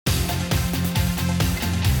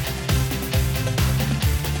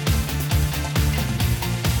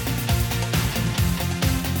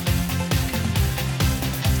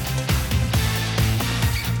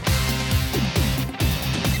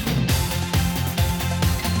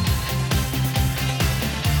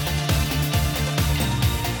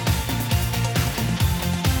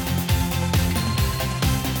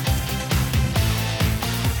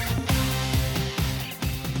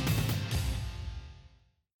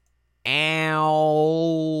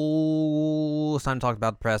it's time to talk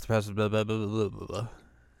about the past, blah, blah, blah, blah, blah, blah.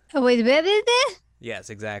 Oh, wait, blah, blah, blah. Yes,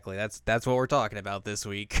 exactly. That's what we're talking about this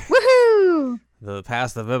week. Woohoo! The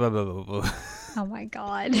past, the blah, blah, blah, blah, blah. Oh my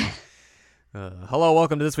god. Hello,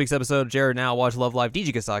 welcome to this week's episode of Jared Now Watch Love Live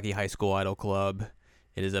Dijikasaki High School Idol Club.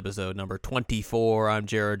 It is episode number 24. I'm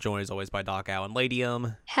Jared, joined as always by Doc Al and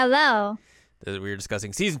Ladium. Hello. We are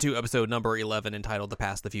discussing season 2, episode number 11, entitled The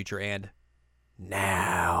Past, the Future, and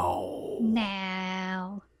Now.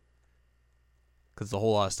 Now. Because there's a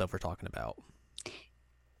whole lot of stuff we're talking about.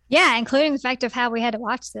 Yeah, including the fact of how we had to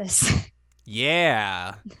watch this.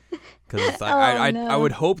 Yeah. Because I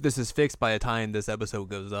would hope this is fixed by the time this episode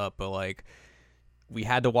goes up, but like, we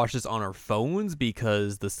had to watch this on our phones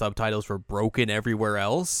because the subtitles were broken everywhere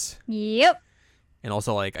else. Yep. And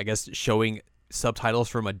also, like, I guess showing subtitles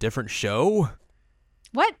from a different show.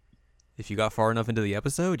 What? If you got far enough into the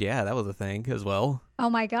episode, yeah, that was a thing as well. Oh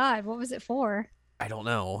my god, what was it for? I don't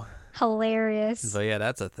know. Hilarious. But yeah,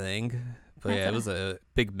 that's a thing. But yeah, it was a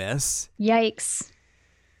big mess. Yikes.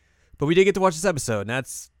 But we did get to watch this episode, and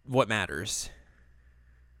that's what matters.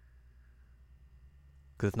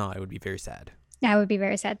 Because if not, it would be very sad. I would be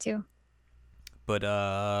very sad too. But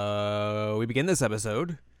we begin this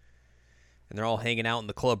episode, and they're all hanging out in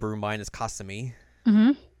the club room minus Kasumi.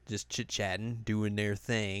 Mm-hmm. Just chit-chatting, doing their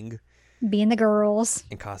thing. Being the girls.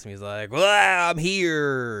 And Kasumi's like, well, I'm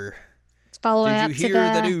here. It's following Did up you to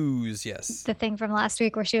hear the news? Yes. the thing from last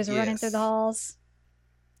week where she was running through the halls.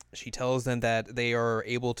 She tells them that they are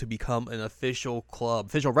able to become an official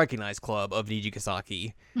recognized club of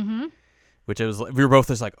Nijikasaki. Mm-hmm. Which it was, we were both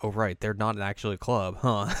just like, oh, right, they're not actually a club,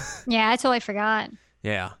 huh? Yeah, I totally forgot.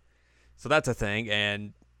 Yeah. So that's a thing,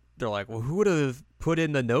 and they're like, well, who would have put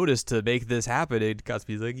in the notice to make this happen? And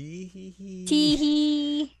Kasumi's like,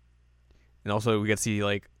 Tee-hee. And also we get to see,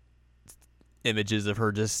 like, images of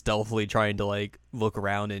her just stealthily trying to, like, look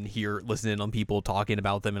around and listen in on people talking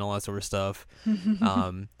about them and all that sort of stuff.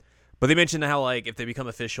 But they mentioned how, like, if they become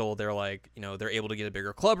official, they're, like, you know, they're able to get a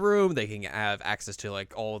bigger club room. They can have access to,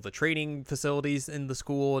 like, all of the training facilities in the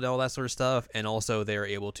school and all that sort of stuff. And also they're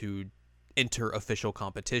able to enter official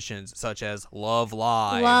competitions such as Love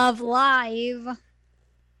Live. Love Live.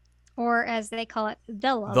 Or as they call it,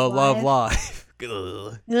 the Love Live. The Love Live.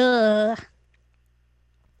 Ugh. Ugh.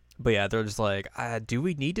 But yeah, they're just like, do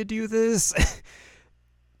we need to do this?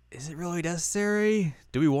 Is it really necessary?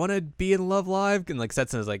 Do we want to be in Love Live? And like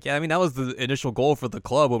Setsun is like, yeah, I mean, that was the initial goal for the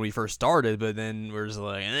club when we first started, but then we're just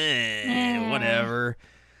like, whatever.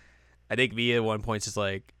 I think Mia at one point's just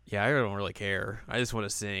like, yeah, I don't really care. I just want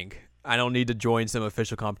to sing. I don't need to join some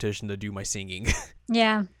official competition to do my singing.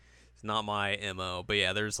 Yeah. It's not my MO. But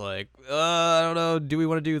yeah, there's like, I don't know. Do we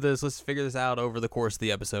want to do this? Let's figure this out over the course of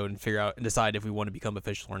the episode and figure out and decide if we want to become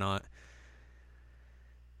official or not.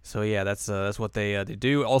 So yeah, that's what they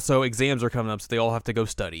do. Also, exams are coming up, so they all have to go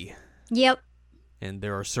study. Yep. And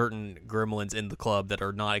there are certain gremlins in the club that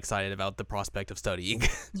are not excited about the prospect of studying.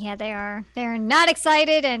 Yeah, they are. They're not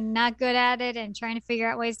excited and not good at it and trying to figure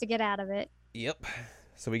out ways to get out of it. Yep.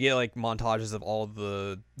 So we get like montages of all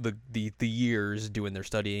the years doing their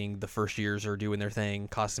studying. The first years are doing their thing.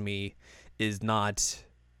 Kasumi is not,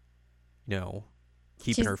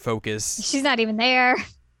 keeping her focus. She's not even there.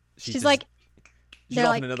 She's like, she's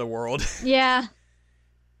off in another world. Yeah.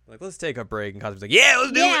 Like, let's take a break. And Kasumi's like, yeah,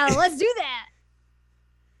 let's do it. Yeah, let's do that.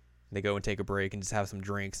 They go and take a break and just have some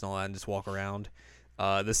drinks and all that and just walk around.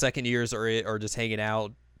 The second years are just hanging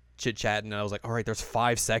out, chit-chatting. And I was like, all right, there's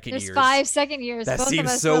 5 second years. There's 5 second years. That Both seems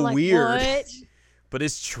of us so were like, weird. What? But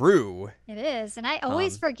it's true. It is. And I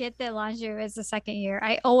always forget that Lanju is the second year.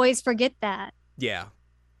 I always forget that. Yeah.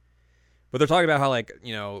 But they're talking about how, like,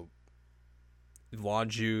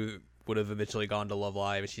 Lanju would have eventually gone to Love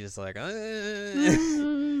Live, and she's just like,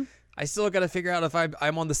 I still got to figure out if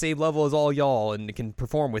I'm on the same level as all y'all and can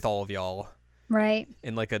perform with all of y'all. Right.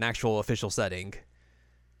 In, like, an actual official setting.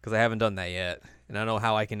 Because I haven't done that yet. And I don't know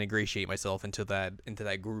how I can ingratiate myself into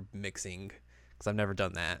that group mixing. Because I've never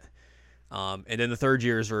done that. And then the third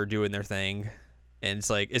years are doing their thing. And it's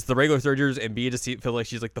like, it's the regular third years, and Bea just feel like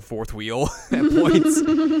she's like the fourth wheel at points.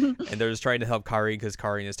 And they're just trying to help Karin because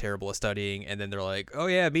Karin is terrible at studying. And then they're like, oh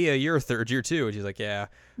yeah, Bea, you're a third year too. And she's like, yeah.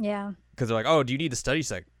 Yeah. Because they're like, oh, do you need to study?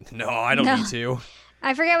 She's like, no, I don't need to.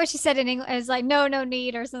 I forget what she said in English. It was like, no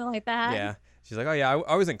need or something like that. Yeah. She's like, oh yeah,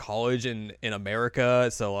 I was in college in America,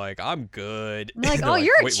 so like, I'm good. I'm like, oh,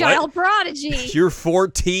 you're a child prodigy. You're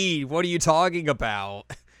 14. What are you talking about?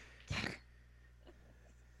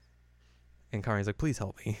 And Karin's like, please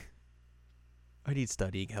help me. I need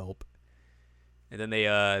studying help. And then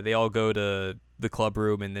they all go to the club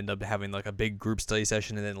room and end up having like a big group study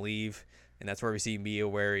session and then leave. And that's where we see Mia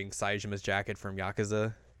wearing Saijima's jacket from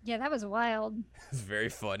Yakuza. Yeah, that was wild. It's very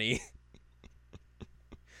funny.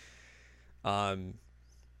 Um,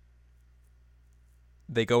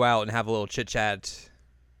 they go out and have a little chit chat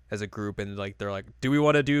as a group, and like they're like, "Do we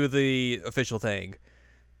want to do the official thing?"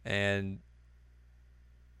 And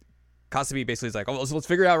Kasumi basically is like, "Oh, so let's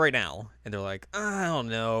figure it out right now." And they're like, "I don't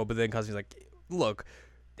know." But then Kasumi's like, "Look,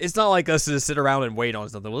 it's not like us to sit around and wait on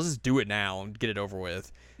something. Let's just do it now and get it over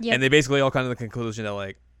with." Yep. And they basically all come to the conclusion that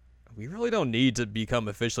like, we really don't need to become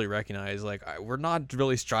officially recognized. Like, we're not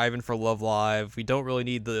really striving for Love Live. We don't really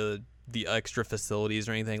need the extra facilities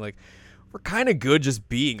or anything. Like, we're kind of good just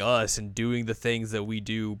being us and doing the things that we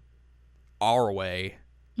do our way,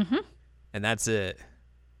 and that's it.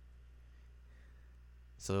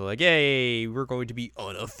 So they're like, yay, we're going to be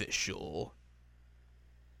unofficial,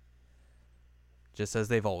 just as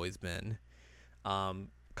they've always been.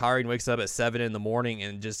 Karin wakes up at 7 in the morning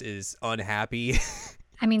and just is unhappy.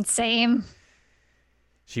 I mean, same.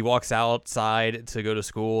 She walks outside to go to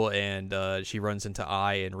school, and she runs into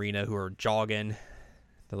Ai and Rina, who are jogging.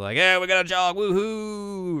 They're like, "Yeah, we gotta jog,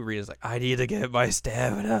 woohoo!" Rina's like, "I need to get my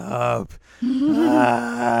stamina up."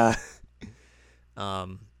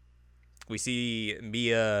 We see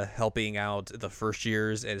Mia helping out the first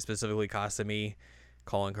years, and specifically Kasumi,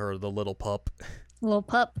 calling her the little pup. Little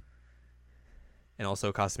pup. And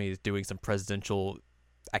also Kasumi is doing some presidential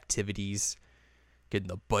activities, getting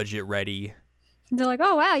the budget ready. They're like,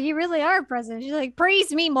 "Oh wow, you really are president." She's like,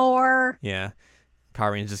 "Praise me more." Yeah.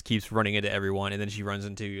 Karin just keeps running into everyone, and then she runs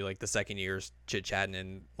into like the second years chit chatting,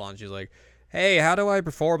 and Lanju's like, "Hey, how do I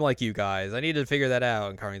perform like you guys? I need to figure that out."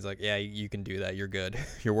 And Karin's like, "Yeah, you can do that. You're good.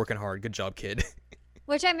 You're working hard. Good job, kid."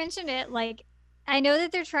 Which I mentioned it, like, I know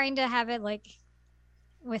that they're trying to have it like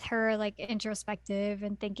with her like introspective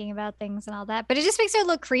and thinking about things and all that, but it just makes her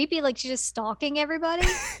look creepy, like she's just stalking everybody.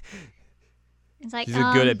 It's like, She's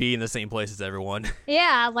good at being in the same place as everyone.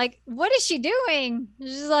 yeah, like what is she doing?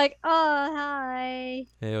 She's like, "Oh, hi.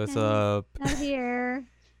 Hey, what's up? I'm here.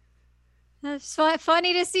 It's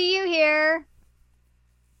funny to see you here."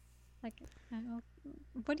 Like,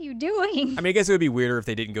 what are you doing? I mean, I guess it would be weirder if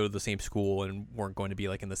they didn't go to the same school and weren't going to be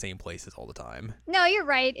like in the same places all the time. No, you're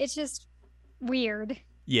right. It's just weird.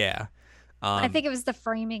 Yeah. I think it was the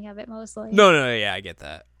framing of it mostly. No, yeah, I get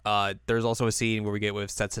that. There's also a scene where we get with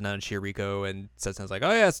Setsuna and Shiriko, and Setsuna's like,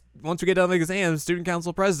 "Oh yes, once we get done with the exams, student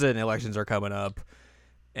council president elections are coming up."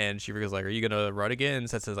 And Shiriko's like, "Are you gonna run again?"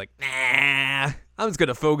 Setsuna's like, "Nah, I'm just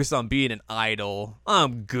gonna focus on being an idol.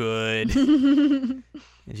 I'm good." And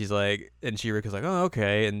she's like, and Shiriko's like, "Oh,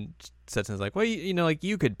 okay." And Setsuna's like, "Well, you know, like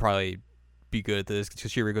you could probably be good at this."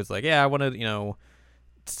 Because Shiriko's like, "Yeah, I want to,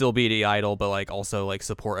 still be the idol, but like also like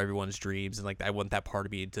support everyone's dreams, and like I want that part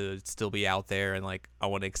of me to still be out there, and like I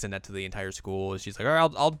want to extend that to the entire school." And she's like, "All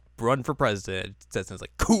right, I'll run for president." Setsuna's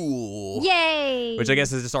like, "Cool, yay!" Which I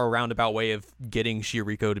guess is just our roundabout way of getting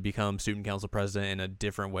Shiriko to become student council president in a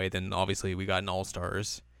different way than obviously we got in All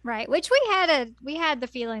Stars. Right, which we had the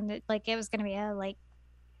feeling that like it was going to be a like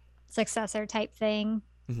successor type thing.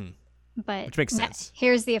 But which makes sense.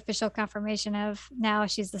 Here's the official confirmation of now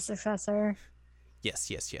she's the successor.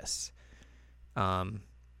 Yes.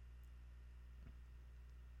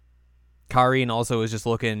 Karin also is just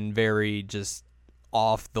looking very just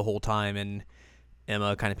off the whole time, and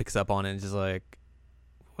Emma kind of picks up on it and just like,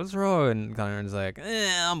 "What's wrong?" And Karin's like,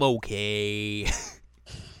 "I'm okay."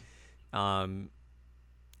 Emma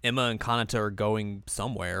and Kanata are going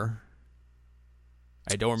somewhere.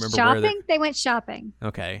 I don't remember shopping? where they went shopping.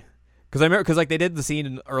 Okay. Because I remember, because like they did the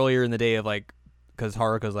scene earlier in the day of like, because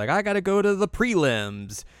Haruka's like, "I gotta go to the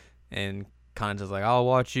prelims," and Kanata's like, "I'll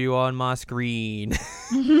watch you on my screen."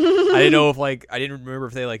 I didn't know if like, I didn't remember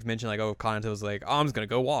if they like mentioned like, oh, Kanata was like, "Oh, I'm just gonna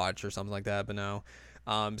go watch" or something like that, but no.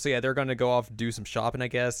 So yeah, they're gonna go off do some shopping, I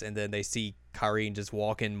guess, and then they see Karin just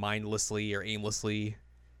walking mindlessly or aimlessly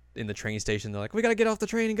in the train station. They're like, "We gotta get off the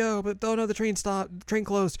train and go," but oh no, the train stopped, the train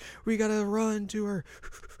closed. We gotta run to her.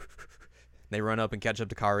 They run up and catch up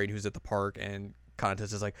to Karin, who's at the park, and Kanata's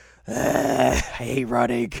just like, "I hate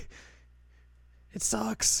running. It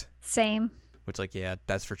sucks." Same. Which, like, yeah,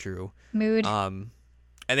 that's for true. Mood. And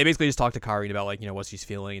they basically just talk to Karin about, like, what she's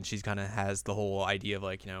feeling, and she's kind of has the whole idea of,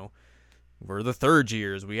 like, we're the third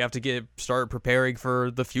years. We have to start preparing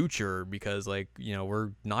for the future because, like,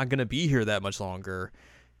 we're not going to be here that much longer,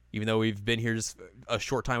 even though we've been here just a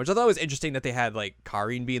short time, which I thought was interesting that they had, like,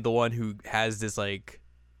 Karin being the one who has this, like,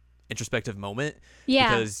 introspective moment.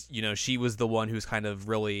 Yeah. Because, she was the one who's kind of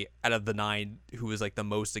really, out of the 9, who was, like, the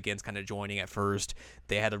most against kind of joining at first.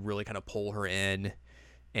 They had to really kind of pull her in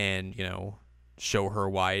and, show her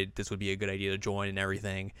why this would be a good idea to join and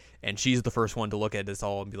everything. And she's the first one to look at this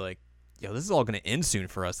all and be like, yo, this is all gonna end soon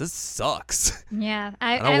for us. This sucks. Yeah,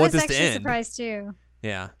 I don't I want was this to actually end. surprised too.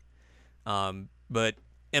 Yeah. But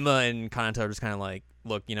Emma and Kanata are just kind of like,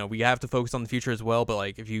 look, we have to focus on the future as well, but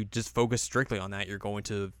like if you just focus strictly on that, you're going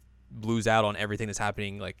to lose out on everything that's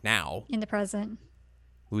happening like now. In the present.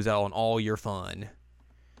 Lose out on all your fun.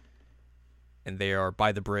 And they are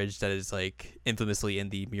by the bridge that is like infamously in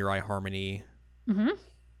the Mirai Harmony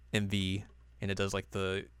MV, and it does like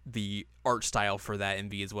the art style for that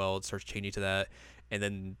MV as well. It starts changing to that, and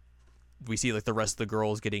then we see like the rest of the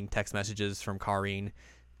girls getting text messages from Karine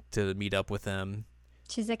to meet up with them.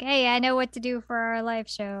 She's like, "Hey, I know what to do for our live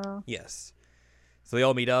show." Yes. So they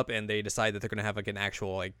all meet up and they decide that they're gonna have like an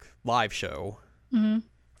actual like live show. For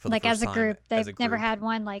the Like first as a time group, as they've a never group. had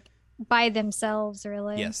one like by themselves,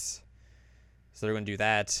 really. Yes. So they're gonna do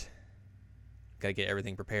that. Gotta get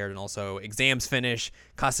everything prepared, and also exams finish.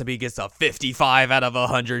 Kasabi gets a 55 out of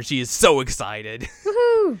 100. She is so excited.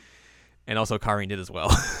 Woohoo! And also Karine did as well.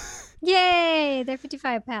 Yay! They're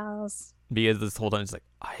 55 pals. Because this whole time it's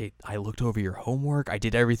like, I looked over your homework. I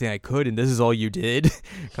did everything I could, and this is all you did.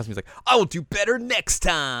 Kasami's like, I will do better next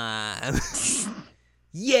time.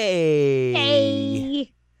 Yay!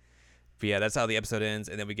 Hey! But yeah, that's how the episode ends,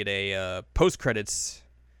 and then we get a post-credits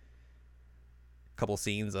couple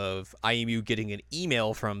scenes of IMU getting an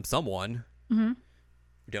email from someone. We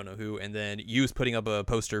don't know who, and then Yu's putting up a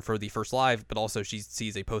poster for the first live, but also she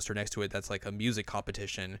sees a poster next to it that's like a music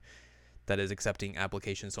competition that is accepting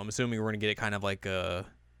applications. So I'm assuming we're gonna get it kind of like a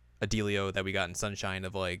dealio that we got in Sunshine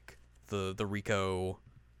of like the Rico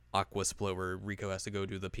Aqua split where Rico has to go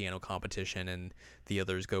do the piano competition and the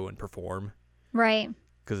others go and perform. Right.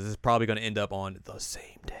 Because this is probably gonna end up on the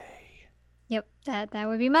same day. Yep. That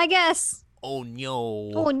would be my guess. Oh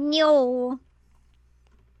no. Oh no.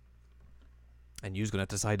 And Yu's gonna have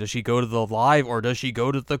to decide, does she go to the live or does she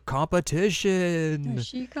go to the competition? Does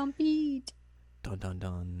she compete? Dun dun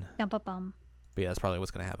dun. Bum. But yeah, that's probably what's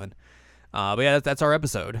gonna happen. But yeah, that's our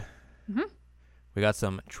episode. We got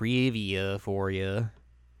some trivia for you.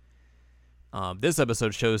 This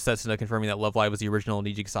episode shows Setsuna confirming that Love Live was the original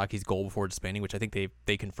Nijigasaki's goal before disbanding, which I think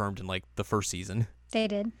they confirmed in like the first season. They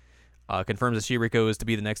did. Confirms that Shiriko is to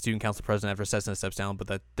be the next student council president after Setsuna steps down, but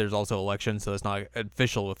that there's also election, so it's not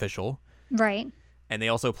official. Right. And they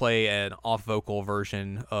also play an off-vocal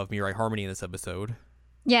version of Mirai Harmony in this episode.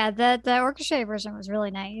 Yeah, the orchestrated version was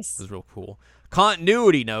really nice. This is real cool.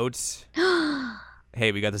 Continuity notes.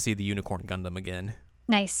 Hey, we got to see the Unicorn Gundam again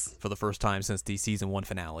Nice. for the first time since the season 1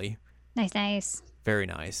 finale. Nice. Very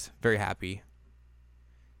nice. Very happy.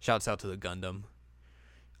 Shouts out to the Gundam.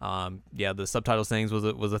 Yeah, the subtitles things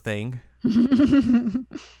was a thing.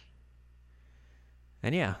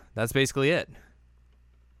 And yeah, that's basically it.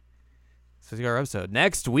 So our episode.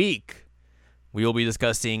 Next week, we will be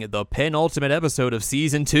discussing the penultimate episode of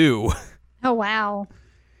season 2, Oh, wow.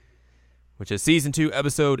 which is season 2,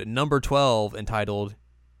 episode number 12, entitled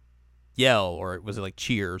Yell, or was it like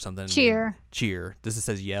Cheer or something? Cheer. Cheer. This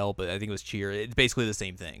says Yell, but I think it was Cheer. It's basically the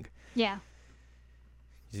same thing. Yeah.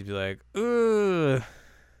 You'd be like, ugh.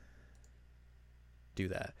 Do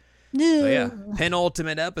that. So yeah,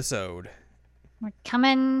 penultimate episode. We're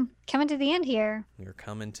coming to the end here. We're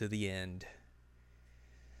coming to the end.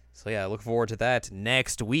 So yeah, look forward to that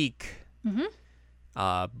next week.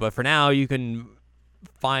 But for now, you can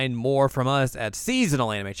find more from us at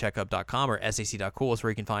seasonalanimecheckup.com or sac.cool,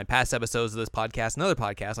 where you can find past episodes of this podcast and other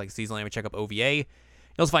podcasts like Seasonal Anime Checkup OVA.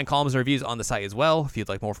 You'll also find columns and reviews on the site as well. If you'd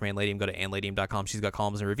like more from Anladium, go to anladium.com. She's got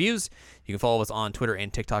columns and reviews. You can follow us on Twitter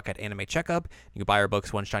and TikTok at Anime Checkup. You can buy our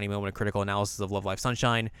books, One Shiny Moment, a critical analysis of Love Live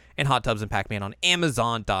Sunshine, and Hot Tubs and Pac-Man on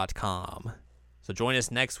Amazon.com. So join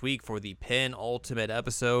us next week for the penultimate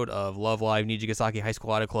episode of Love Live Nijigasaki High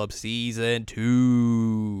School Idol Club Season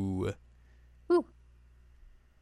 2.